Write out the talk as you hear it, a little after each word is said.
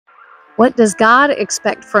What does God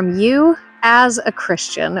expect from you as a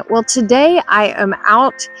Christian? Well, today I am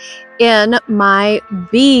out in my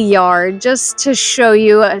bee yard just to show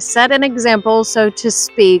you, set an example, so to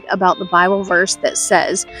speak, about the Bible verse that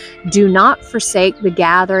says, "Do not forsake the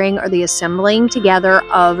gathering or the assembling together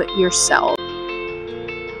of yourselves."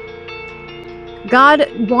 God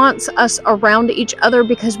wants us around each other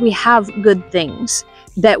because we have good things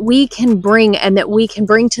that we can bring and that we can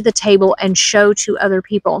bring to the table and show to other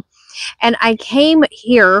people. And I came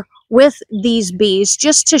here with these bees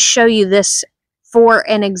just to show you this for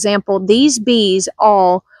an example. These bees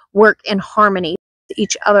all work in harmony with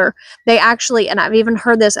each other. They actually, and I've even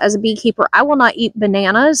heard this as a beekeeper, I will not eat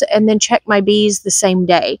bananas and then check my bees the same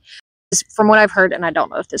day. From what I've heard, and I don't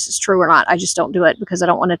know if this is true or not, I just don't do it because I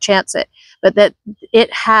don't want to chance it, but that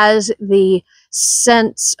it has the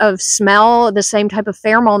sense of smell, the same type of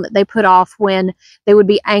pheromone that they put off when they would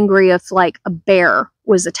be angry if like a bear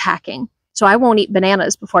was attacking. So I won't eat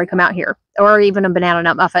bananas before I come out here, or even a banana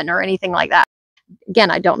nut muffin or anything like that.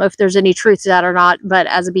 Again, I don't know if there's any truth to that or not, but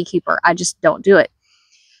as a beekeeper, I just don't do it.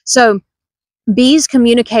 So bees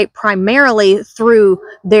communicate primarily through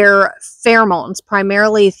their pheromones,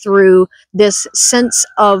 primarily through this sense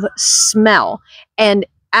of smell. And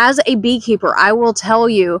as a beekeeper, I will tell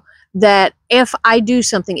you that if I do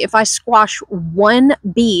something, if I squash one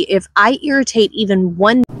bee, if I irritate even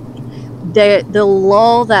one, the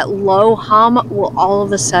lull, that low hum will all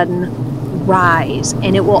of a sudden rise,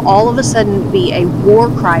 and it will all of a sudden be a war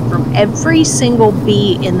cry from every single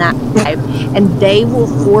bee in that hive, and they will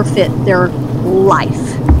forfeit their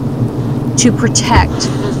life to protect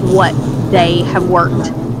what they have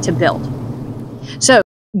worked to build. So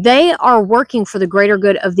they are working for the greater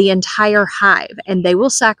good of the entire hive, and they will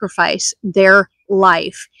sacrifice their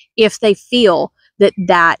life if they feel that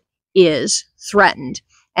that is threatened.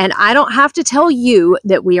 And I don't have to tell you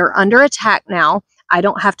that we are under attack now. I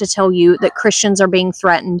don't have to tell you that Christians are being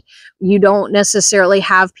threatened. You don't necessarily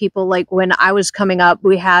have people like when I was coming up,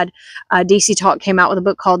 we had DC Talk came out with a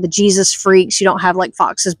book called The Jesus Freaks. You don't have like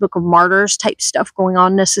Fox's Book of Martyrs type stuff going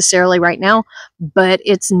on necessarily right now, but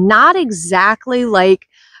it's not exactly like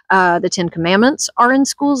the 10 Commandments are in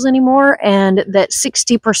schools anymore, and that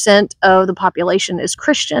 60% of the population is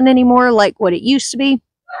Christian anymore, like what it used to be.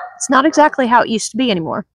 It's not exactly how it used to be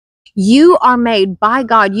anymore. You are made by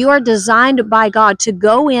God. You are designed by God to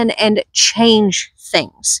go in and change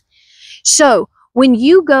things. So when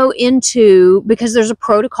you go into, because there's a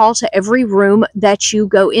protocol to every room that you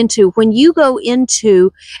go into, when you go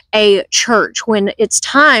into a church, when it's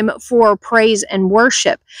time for praise and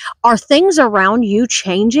worship, are things around you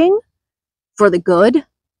changing for the good?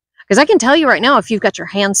 Because I can tell you right now, if you've got your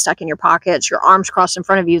hands stuck in your pockets, your arms crossed in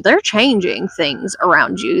front of you, they're changing things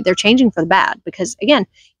around you. They're changing for the bad. Because again,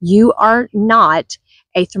 you are not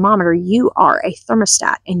a thermometer. You are a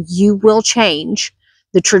thermostat, and you will change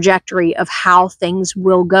the trajectory of how things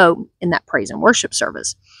will go in that praise and worship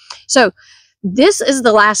service. So this is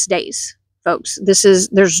the last days, folks.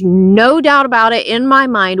 There's no doubt about it in my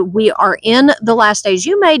mind. We are in the last days.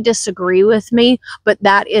 You may disagree with me, but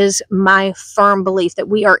that is my firm belief that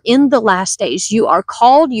we are in the last days. You are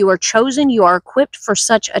called, you are chosen, you are equipped for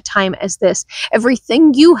such a time as this.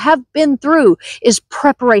 Everything you have been through is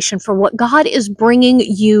preparation for what God is bringing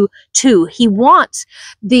you to. He wants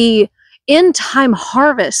the end time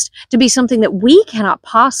harvest to be something that we cannot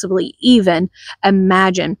possibly even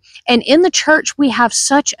imagine. And in the church, we have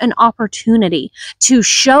such an opportunity to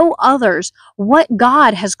show others what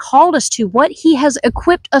God has called us to, what He has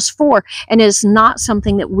equipped us for, and it is not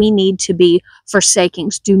something that we need to be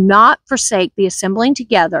forsaking. Do not forsake the assembling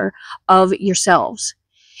together of yourselves.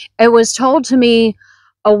 It was told to me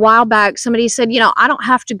a while back, somebody said, I don't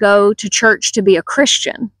have to go to church to be a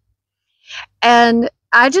Christian. And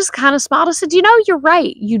I just kind of smiled and said, you're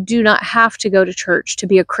right. You do not have to go to church to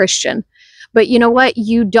be a Christian. But you know what?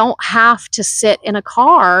 You don't have to sit in a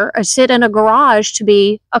car or sit in a garage to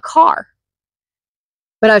be a car.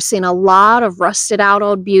 But I've seen a lot of rusted out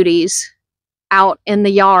old beauties out in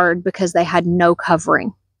the yard because they had no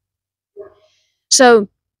covering. So,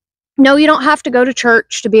 no, you don't have to go to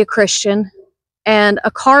church to be a Christian. And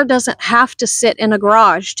a car doesn't have to sit in a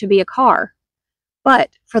garage to be a car.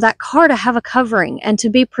 But for that car to have a covering and to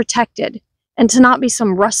be protected and to not be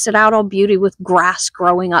some rusted out old beauty with grass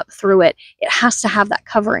growing up through it, it has to have that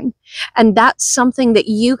covering. And that's something that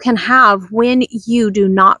you can have when you do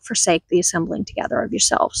not forsake the assembling together of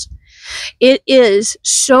yourselves. It is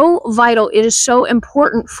so vital. It is so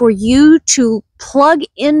important for you to plug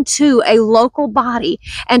into a local body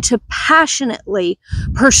and to passionately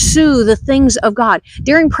pursue the things of God.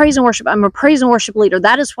 During praise and worship, I'm a praise and worship leader.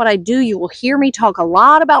 That is what I do. You will hear me talk a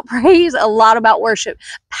lot about praise, a lot about worship,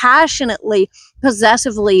 passionately,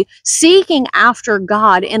 possessively seeking after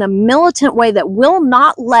God in a militant way that will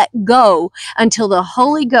not let go until the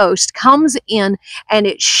Holy Ghost comes in and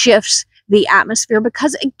it shifts the atmosphere.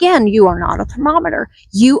 Because again, you are not a thermometer.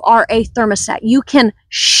 You are a thermostat. You can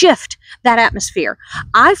shift that atmosphere.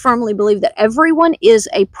 I firmly believe that everyone is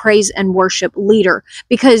a praise and worship leader,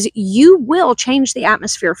 because you will change the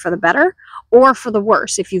atmosphere for the better or for the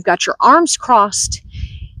worse. If you've got your arms crossed,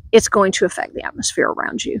 it's going to affect the atmosphere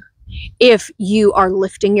around you. If you are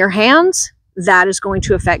lifting your hands, that is going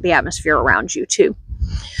to affect the atmosphere around you too.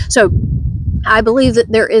 So I believe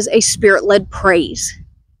that there is a spirit-led praise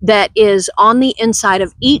that is on the inside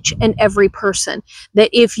of each and every person, that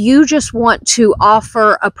if you just want to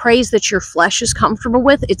offer a praise that your flesh is comfortable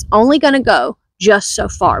with, it's only going to go just so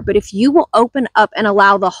far. But if you will open up and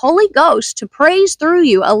allow the Holy Ghost to praise through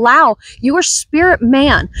you, allow your spirit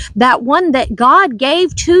man, that one that God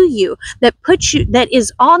gave to you, that puts you, that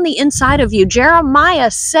is on the inside of you. Jeremiah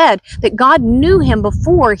said that God knew him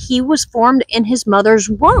before he was formed in his mother's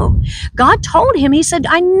womb. God told him, he said,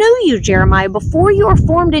 I knew you, Jeremiah, before you were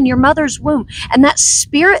formed in your mother's womb. And that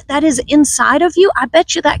spirit that is inside of you, I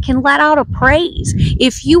bet you that can let out a praise,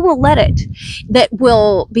 if you will let it, that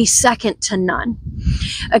will be second to none.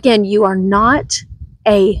 Again, you are not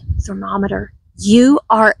a thermometer. You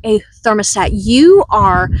are a thermostat. You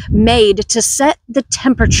are made to set the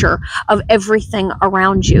temperature of everything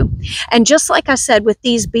around you. And just like I said with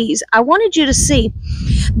these bees, I wanted you to see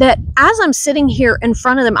that as I'm sitting here in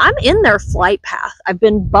front of them, I'm in their flight path. I've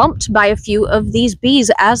been bumped by a few of these bees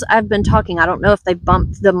as I've been talking. I don't know if they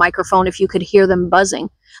bumped the microphone, if you could hear them buzzing.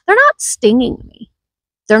 They're not stinging me.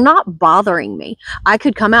 They're not bothering me. I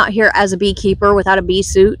could come out here as a beekeeper without a bee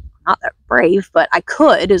suit. Not that brave, but I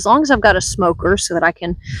could, as long as I've got a smoker so that I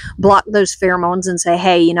can block those pheromones and say,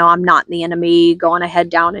 hey, you know, I'm not the enemy. Go on ahead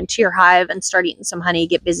down into your hive and start eating some honey.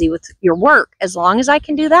 Get busy with your work. As long as I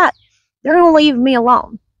can do that, they're going to leave me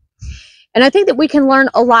alone. And I think that we can learn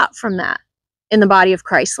a lot from that in the body of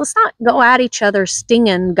Christ. Let's not go at each other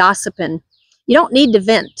stinging, gossiping. You don't need to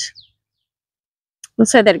vent.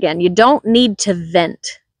 Let's say that again. You don't need to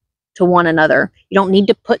vent to one another. You don't need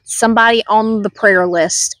to put somebody on the prayer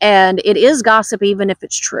list. And it is gossip, even if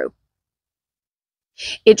it's true.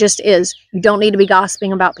 It just is. You don't need to be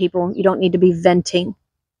gossiping about people. You don't need to be venting.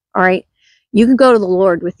 All right. You can go to the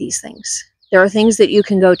Lord with these things. There are things that you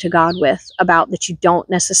can go to God with about that you don't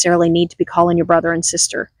necessarily need to be calling your brother and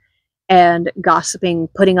sister and gossiping,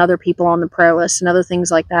 putting other people on the prayer list and other things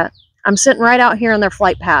like that. I'm sitting right out here on their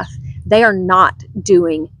flight path. They are not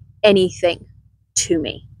doing anything to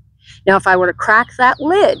me. Now, if I were to crack that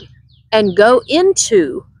lid and go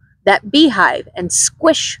into that beehive and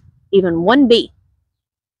squish even one bee,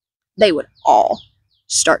 they would all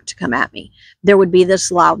start to come at me. There would be this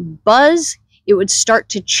loud buzz. It would start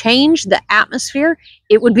to change the atmosphere.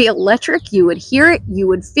 It would be electric. You would hear it. You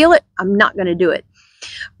would feel it. I'm not going to do it.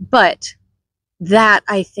 But that,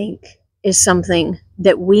 I think, is something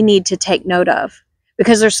that we need to take note of,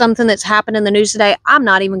 because there's something that's happened in the news today. I'm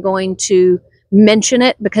not even going to mention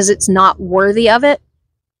it because it's not worthy of it.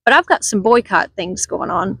 But I've got some boycott things going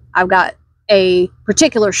on. I've got a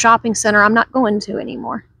particular shopping center I'm not going to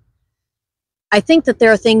anymore. I think that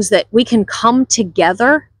there are things that we can come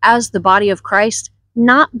together as the body of Christ,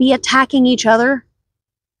 not be attacking each other,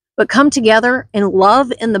 but come together in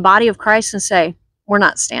love in the body of Christ and say, we're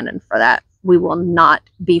not standing for that. We will not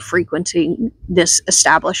be frequenting this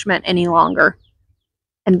establishment any longer.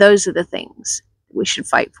 And those are the things we should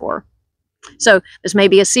fight for. So this may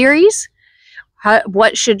be a series.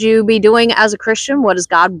 What should you be doing as a Christian? What does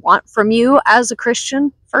God want from you as a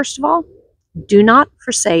Christian? First of all, do not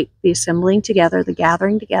forsake the assembling together, the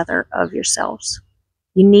gathering together of yourselves.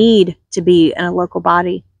 You need to be in a local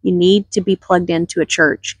body. You need to be plugged into a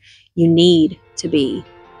church. You need to be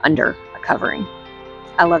under a covering.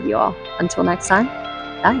 I love you all. Until next time,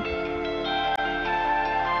 bye.